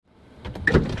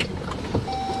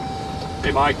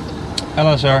Hey, Mike.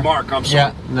 Hello, sir. Mark, I'm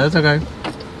sorry. Yeah, that's okay.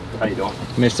 How you doing?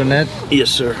 Mr. Ned? Yes,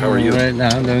 sir. How are you? Right now,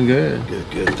 I'm doing good.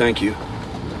 Good. Thank you.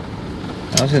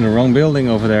 I was in the wrong building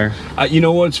over there. You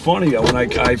know what's funny? When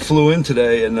I flew in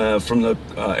today and from the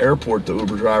airport, the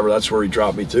Uber driver, that's where he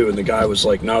dropped me to, and the guy was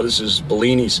like, "No, this is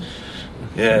Bellini's."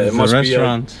 Yeah, It's it must a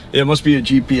restaurant. It must be a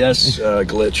GPS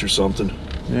glitch or something.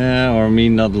 Yeah, or me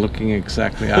not looking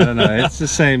exactly. I don't know. It's the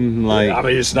same, like... Yeah, I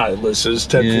mean, it's not. Listen, it's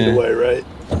 10 feet away, right?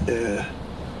 Yeah.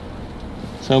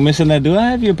 So, Mr. Ned, do I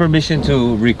have your permission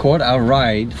to record our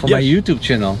ride for my YouTube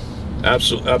channel?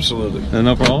 Absolutely.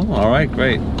 No problem? All right,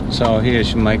 great. So,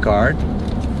 here's my card.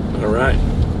 All right.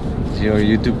 It's your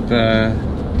YouTube...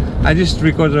 I just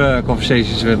record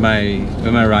conversations with my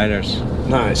riders.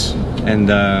 Nice. And...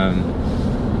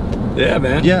 yeah,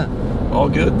 man. Yeah. All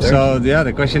good there. So yeah,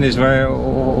 the question is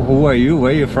who are you,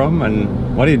 where are you from,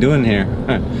 and what are you doing here?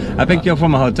 I picked you up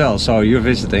from a hotel, so you're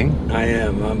visiting. I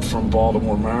am. I'm from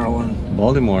Baltimore, Maryland.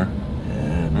 Baltimore.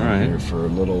 And all I'm right. here for a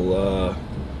little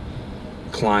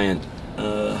client.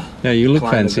 Yeah, you look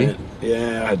fancy. Event.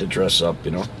 Yeah, I had to dress up,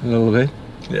 you know. A little bit.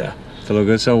 Yeah. To look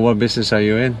good. So what business are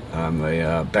you in? I'm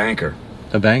a banker.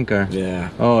 A banker. Yeah.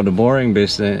 Oh, the boring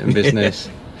business.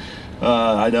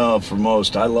 I know, for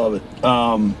most. I love it.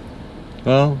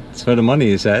 Well, it's where the money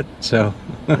is at, so.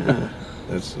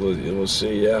 We'll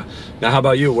see, yeah. Now, how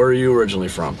about you? Where are you originally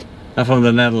from? I'm from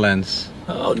the Netherlands.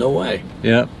 Oh, no way.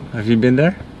 Yeah. Have you been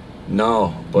there?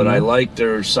 No, but I like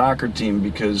their soccer team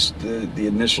because the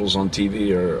initials on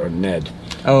TV are Ned.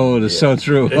 Oh, that's so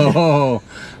true. Oh,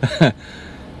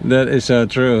 that is so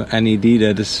true. NED,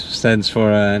 that stands for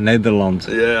Nederland.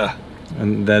 Yeah.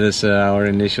 And that is our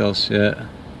initials, yeah.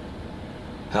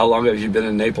 How long have you been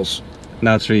in Naples?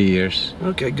 Now 3 years.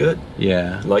 Okay, good.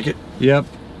 Yeah. Like it? Yep.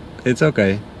 It's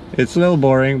okay. It's a little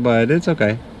boring, but it's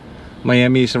okay.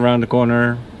 Miami's around the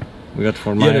corner. We got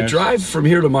Fort Myers. Yeah, to drive from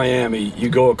here to Miami, you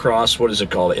go across, what is it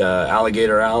called?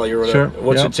 Alligator Alley or whatever? Sure.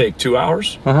 What's it take, 2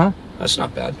 hours? Uh-huh. That's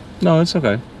not bad. No, it's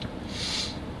okay.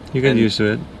 You get used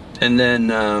to it. And then,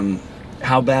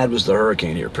 how bad was the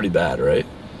hurricane here? Pretty bad, right?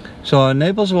 So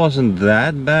Naples wasn't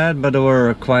that bad, but there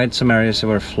were quite some areas that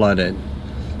were flooded.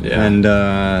 Yeah. And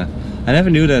I never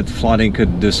knew that flooding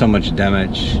could do so much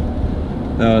damage.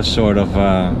 That was sort of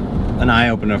an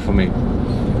eye-opener for me.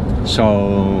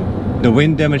 So the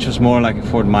wind damage was more like at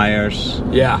Fort Myers.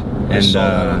 Yeah, I saw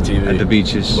that on TV. At the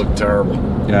beaches. It looked terrible.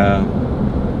 Yeah.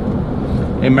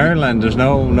 In Maryland, there's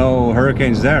no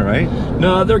hurricanes there, right?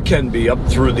 No, there can be up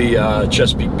through the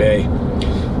Chesapeake Bay.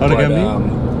 Oh, there can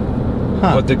be?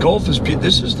 But the Gulf is beautiful.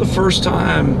 This is the first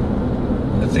time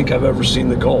I think I've ever seen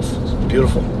the Gulf. It's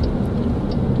beautiful.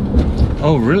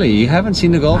 Oh, really? You haven't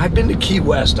seen the Gulf? I've been to Key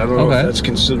West. I don't know if that's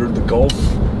considered the Gulf.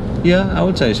 Yeah, I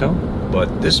would say so. But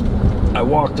I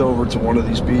walked over to one of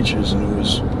these beaches and it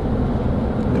was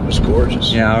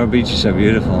gorgeous. Yeah, our beaches are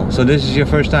beautiful. So this is your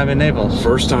first time in Naples?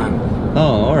 First time.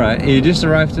 Oh, all right. You just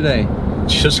arrived today?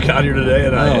 Just got here today,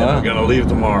 and I'm gonna leave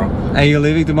tomorrow. And you're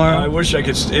leaving tomorrow? I wish I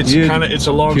could. It's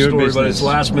a long story, business. But it's a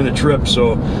last minute trip,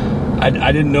 so I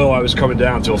didn't know I was coming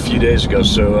down until a few days ago.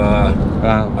 So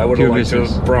I would have liked to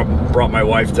have brought my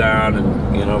wife down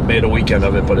and made a weekend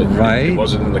of it, but it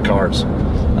wasn't in the cards.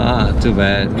 Ah, too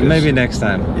bad. Maybe next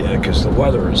time. Yeah, because the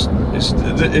weather is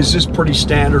this pretty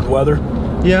standard weather?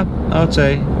 Yeah, I would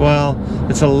say. Well,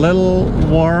 it's a little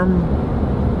warm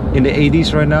in the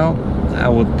 80s right now. I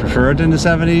would prefer it in the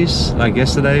 70s, like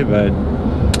yesterday, but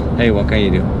hey, what can you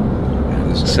do?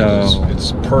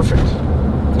 It's perfect.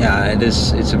 Yeah, it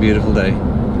is. It's a beautiful day.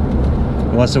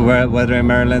 What's the weather in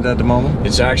Maryland at the moment?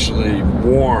 It's actually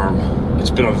warm.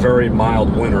 It's been a very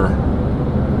mild winter.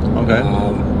 Okay.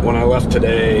 When I left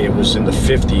today, it was in the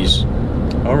 50s.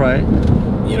 All right.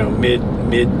 Mid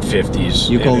 50s.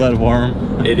 You call that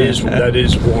warm? It is. That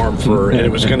is warm and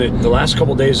it was the last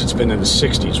couple of days it's been in the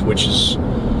 60s, which is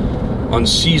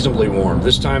unseasonably warm.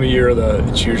 This time of year,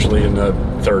 it's usually in the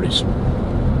 30s.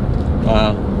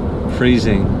 Wow,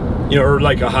 freezing. Or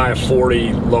like a high of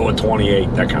 40, low of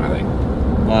 28, that kind of thing.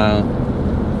 Wow.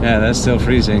 Yeah, that's still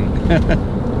freezing.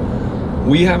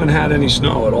 We haven't had any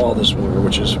snow at all this winter,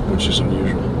 which is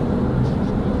unusual.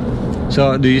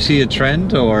 So, do you see a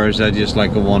trend, or is that just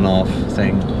like a one-off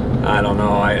thing? I don't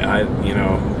know.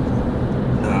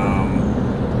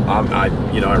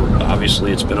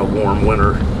 Obviously it's been a warm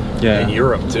winter in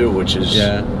Europe too, which has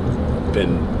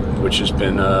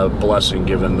been a blessing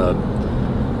given the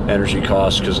energy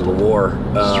costs because of the war.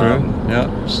 It's true.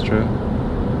 Yeah, it's true.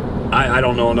 I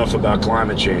don't know enough about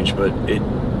climate change, but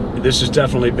this has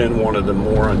definitely been one of the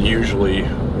more unusually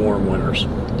warm winters.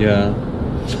 Yeah.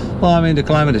 Well, I mean, the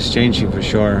climate is changing for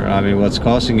sure. I mean, what's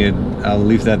causing it, I'll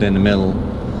leave that in the middle.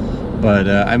 But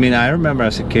I mean, I remember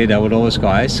as a kid, I would always go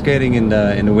ice skating in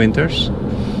the winters,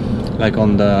 like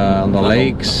on the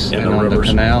lakes and on the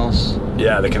canals.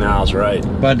 Yeah, the canals, right?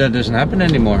 But that doesn't happen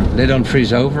anymore. They don't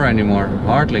freeze over anymore,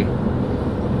 hardly.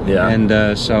 Yeah. And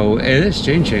so it is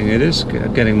changing. It is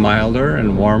getting milder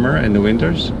and warmer in the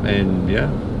winters, and yeah,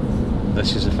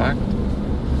 that's just a fact.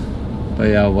 But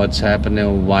yeah, what's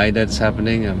happening, why that's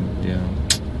happening, yeah,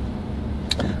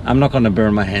 I'm not gonna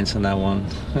burn my hands on that one.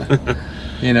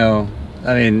 You know,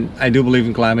 I mean, I do believe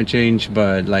in climate change,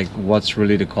 but like, what's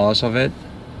really the cause of it?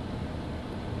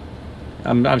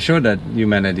 I'm sure that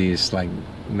humanity is like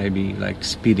maybe like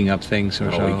speeding up things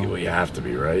or so. Well, you have to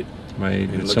be, right? Right,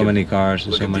 and so many cars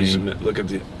and so many. Look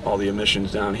at all the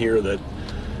emissions down here that,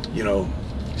 you know,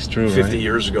 it's true. 50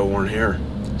 years ago weren't here.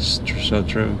 It's so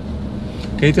true.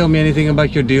 Can you tell me anything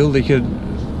about your deal that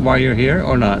why you're here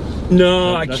or not?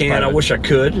 No, I can't. Private. I wish I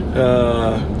could,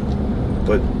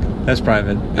 but that's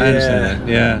private. I understand that.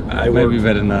 Yeah, maybe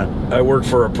better not. I work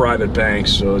for a private bank,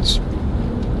 so it's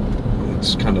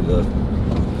kind of the.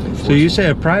 So you say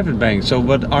a private bank. So,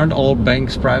 but aren't all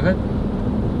banks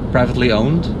privately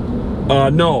owned?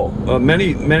 No,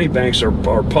 many banks are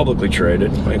publicly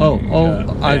traded.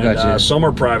 I got you. Some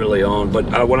are privately owned,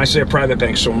 but when I say a private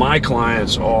bank, so my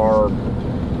clients are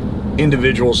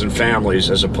individuals and families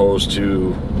as opposed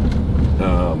to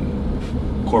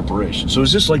corporations. So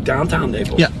is this like downtown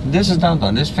Naples? Yeah, this is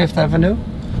downtown. This is 5th Avenue.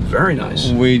 Very nice.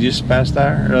 We just passed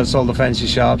there. That's all the fancy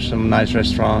shops, some nice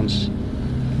restaurants.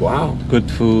 Wow.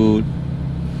 Good food.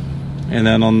 And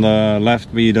then on the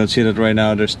left, but you don't see that right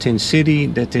now, there's Tin City.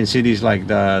 The Tin City is like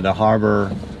the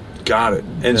harbor. Got it.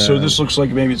 And so this looks like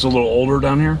maybe it's a little older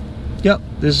down here? Yep.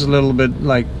 This is a little bit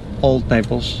like old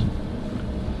Naples.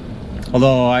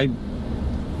 Although I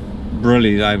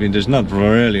mean, there's not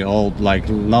really old, like,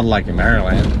 not like in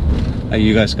Maryland.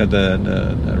 You guys got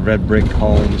the red brick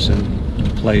homes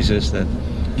and places that...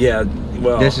 Yeah,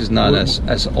 well... This is not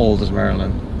as old as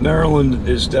Maryland. Maryland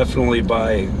is definitely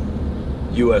by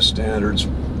U.S. standards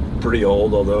pretty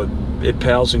old, although it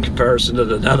pales in comparison to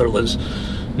the Netherlands.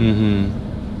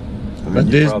 Mm-hmm. But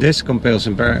this compares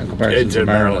in comparison to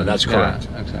Maryland. That's correct.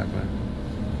 Yeah, exactly.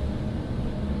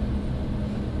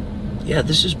 Yeah,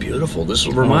 this is beautiful. This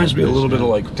reminds me a little bit of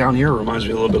like, down here, reminds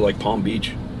me a little bit like Palm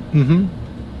Beach. Mm-hmm.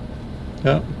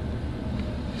 Yeah.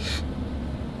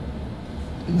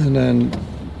 And then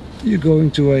you're going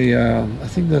to I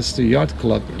think that's the yacht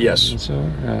club. Yes. So,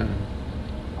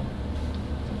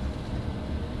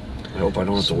 I hope I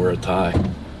don't have to wear a tie.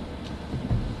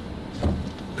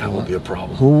 That would be a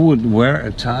problem. Who would wear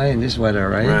a tie in this weather,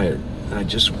 right? Right. I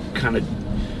just kind of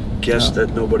guessed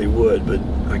that nobody would, but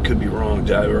I could be wrong.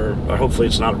 Or hopefully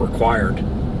it's not required.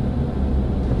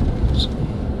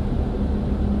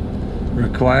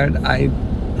 Required? I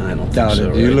don't doubt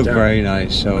think so. it. You look very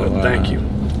nice, so thank you.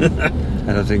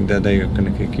 I don't think that they're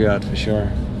going to kick you out for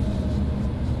sure.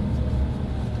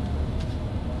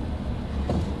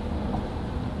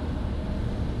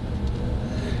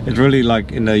 It really,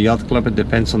 like in the yacht club, it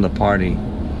depends on the party.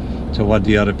 So what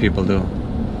the other people do.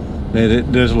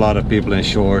 There's a lot of people in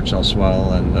shorts as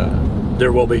well, and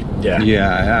there will be, yeah.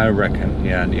 Yeah, I reckon.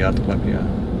 Yeah, in the yacht club, yeah.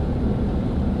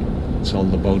 It's all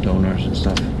the boat owners and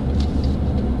stuff.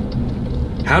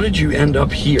 How did you end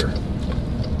up here?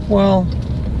 Well,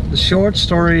 the short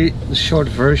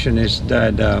version is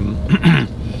that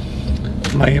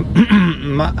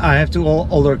I have two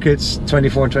older kids,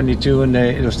 24 and 22, and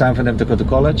it was time for them to go to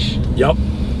college. Yep.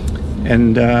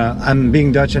 And I'm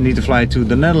being Dutch, I need to fly to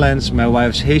the Netherlands. My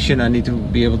wife's Haitian, I need to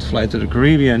be able to fly to the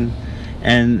Caribbean.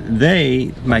 And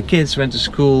my kids went to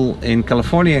school in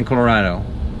California and Colorado.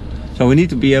 So we need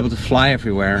to be able to fly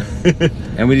everywhere.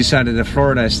 And we decided that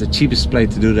Florida is the cheapest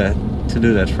place to do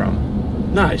that from.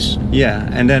 Nice. Yeah,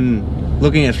 and then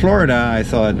looking at Florida, I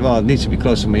thought, well, it needs to be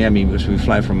close to Miami because we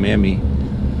fly from Miami.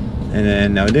 And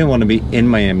then I didn't want to be in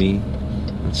Miami.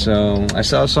 So I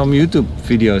saw some YouTube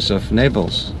videos of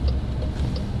Naples.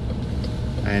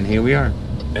 And here we are.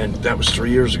 And that was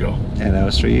 3 years ago. And that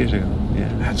was 3 years ago, yeah.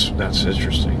 That's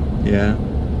interesting. Yeah.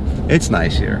 It's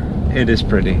nice here. It is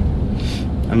pretty.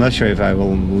 I'm not sure if I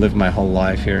will live my whole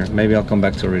life here. Maybe I'll come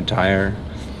back to retire.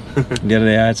 The other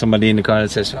day I had somebody in the car that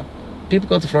says, people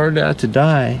go to Florida to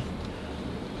die.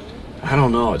 I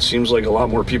don't know. It seems like a lot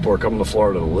more people are coming to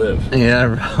Florida to live.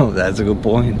 Yeah, bro, that's a good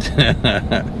point.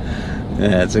 Yeah,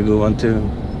 that's a good one too.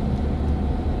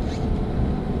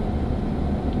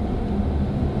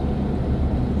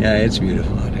 Yeah, it's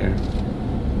beautiful out here.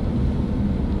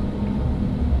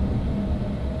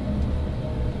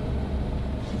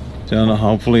 So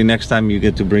hopefully next time you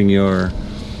get to bring your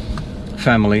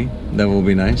family. That will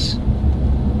be nice.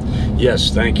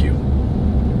 Yes, thank you.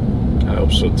 I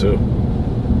hope so too.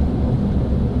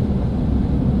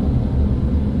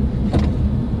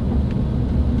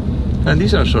 And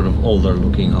these are sort of older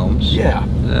looking homes. Yeah.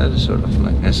 Sort of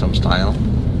like has some style.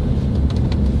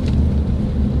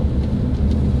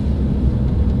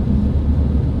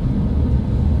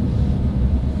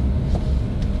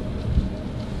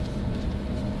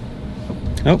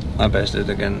 Oh, I passed it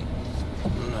again.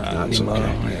 That's okay.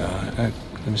 Yeah,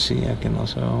 let me see. I can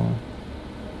also.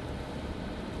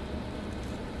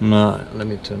 No, let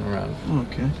me turn around.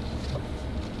 Okay.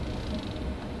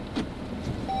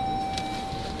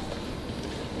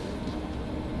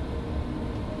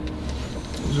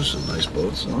 Those are some nice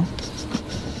boats, huh?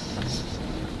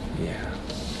 Yeah.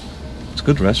 It's a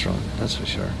good restaurant, that's for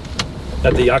sure.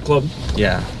 At the yacht club?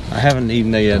 Yeah. I haven't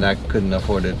eaten there yet. I couldn't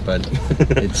afford it, but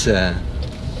it's.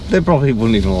 They probably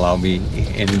wouldn't even allow me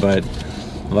in, but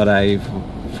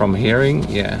from hearing,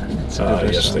 yeah. It's a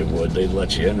good yes, they would. They'd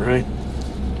let you in, right?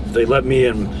 If they let me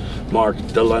in, Mark,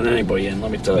 they'll let anybody in, let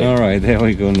me tell you. All right, there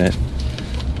we go, Ned.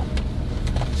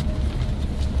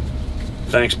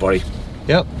 Thanks, buddy.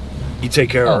 Yep. You take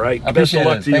care, all right? Best of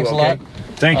luck to you, Thanks a lot.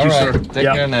 Thank you, sir. Take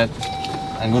care, Ned.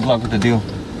 And good luck with the deal.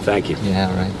 Thank you. Yeah,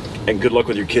 all right. And good luck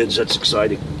with your kids. That's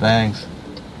exciting. Thanks.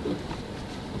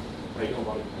 How you doing,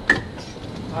 buddy?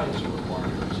 Titles are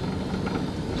required.